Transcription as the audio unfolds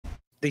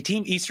The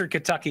Team Eastern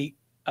Kentucky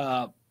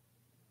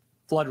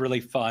Flood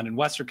Relief Fund and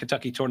Western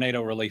Kentucky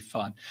Tornado Relief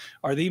Fund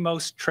are the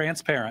most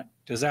transparent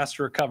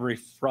disaster recovery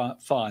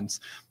funds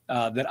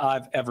that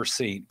I've ever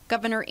seen.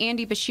 Governor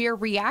Andy Beshear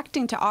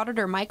reacting to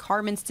Auditor Mike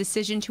Harmon's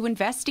decision to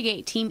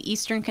investigate Team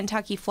Eastern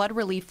Kentucky Flood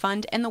Relief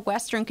Fund and the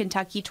Western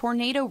Kentucky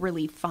Tornado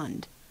Relief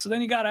Fund. So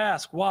then you got to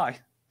ask why.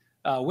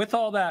 With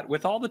all that,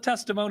 with all the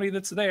testimony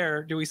that's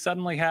there, do we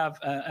suddenly have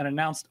an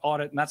announced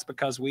audit? And that's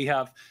because we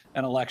have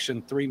an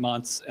election 3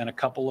 months and a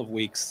couple of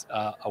weeks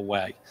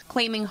away.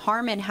 Claiming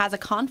Harmon has a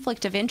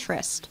conflict of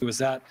interest. It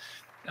was at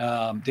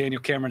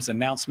Daniel Cameron's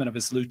announcement of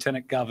his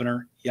lieutenant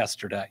governor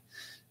yesterday.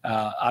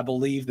 I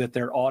believe that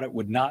their audit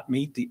would not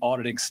meet the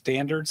auditing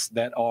standards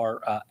that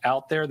are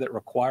out there that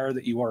require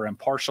that you are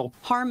impartial.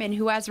 Harmon,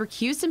 who has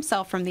recused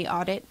himself from the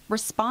audit,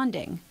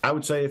 responding. I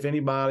would say if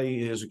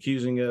anybody is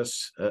accusing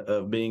us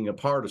of being a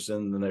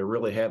partisan, then they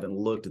really haven't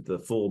looked at the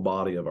full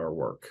body of our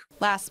work.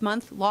 Last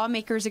month,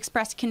 lawmakers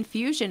expressed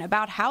confusion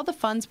about how the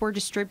funds were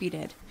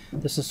distributed.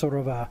 This is sort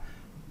of a,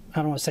 I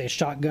don't want to say a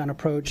shotgun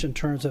approach in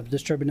terms of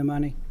distributing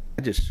money.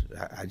 I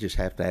just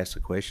have to ask the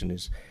question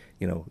is,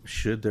 you know,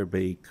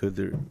 could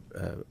there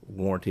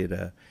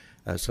warranted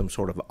some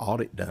sort of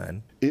audit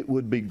done? It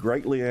would be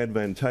greatly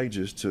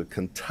advantageous to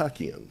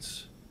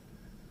Kentuckians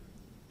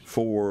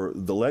for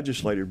the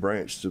legislative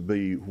branch to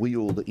be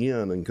wheeled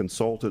in and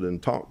consulted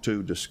and talked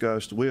to,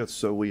 discussed with,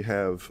 so we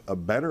have a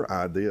better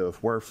idea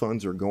of where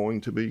funds are going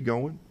to be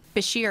going.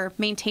 Beshear,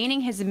 maintaining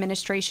his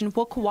administration,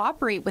 will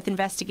cooperate with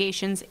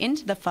investigations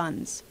into the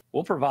funds.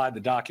 We'll provide the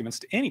documents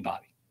to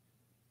anybody,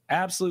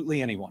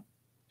 absolutely anyone.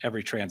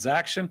 Every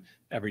transaction,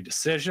 every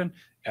decision,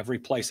 every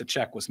place a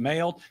check was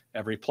mailed,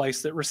 every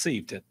place that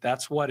received it.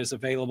 That's what is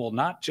available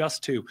not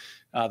just to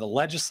the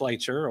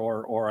legislature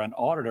or an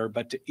auditor,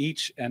 but to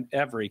each and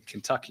every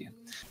Kentuckian.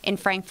 In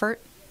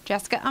Frankfort,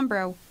 Jessica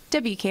Umbro,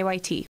 WKYT.